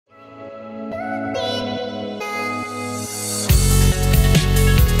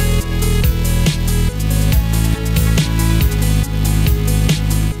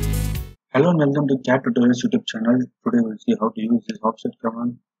welcome to CAD Tutorials YouTube channel. Today we'll see how to use this offset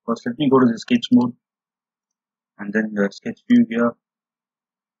command. First, let me go to the sketch mode and then the sketch view here.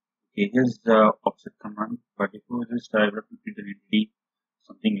 Okay, here's the offset command. But before this, I will create an entity,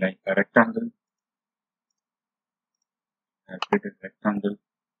 something like a rectangle. I create a rectangle.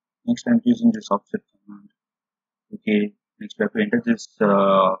 Next, I'm using this offset command. Okay, next we have to enter this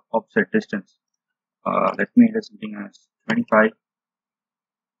offset distance. Let me enter something as 25.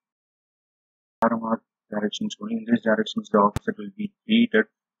 Directions only in this directions the offset will be created.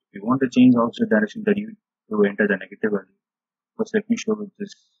 If you want to change the offset direction, then you need to enter the negative value. First, let me show with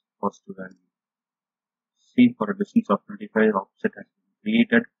this positive value. See, for a distance of 25, offset has been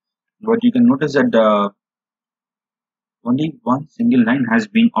created. But you can notice that only one single line has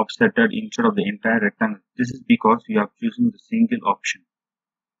been offsetted instead of the entire rectangle. This is because we have chosen the single option.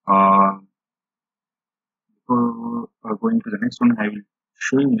 Before going to the next one, I will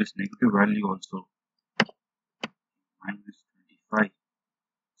show you this negative value also. Minus 25.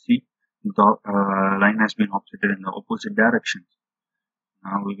 See, the line has been offsetted in the opposite direction.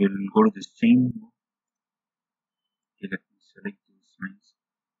 Now we will go to the same. Okay, let me select these lines.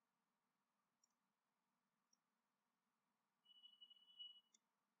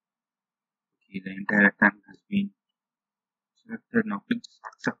 Okay, the entire rectangle has been selected. Now click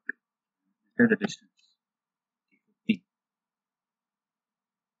accept. Enter the distance. 50.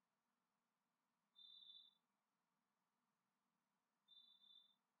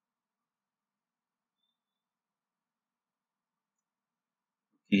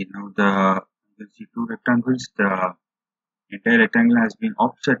 Okay, now you can see two rectangles. The entire rectangle has been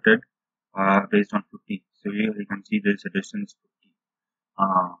offsetted based on 50. So here you can see there is a distance 50.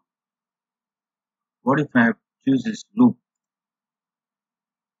 What if I choose this loop?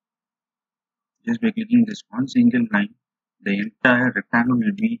 Just by clicking this one single line, the entire rectangle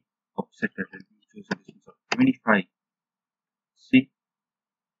will be offsetted. Let me choose a distance of 25. See,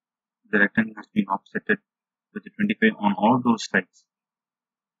 the rectangle has been offsetted with the 25 on all those sides.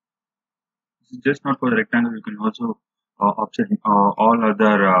 This is just not for the rectangle. You can also offset all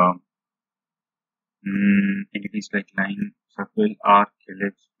other entities like line, circle, arc,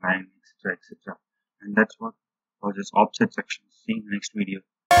 ellipse, line, etc., etc. And that's what for this offset section. See you in the next video.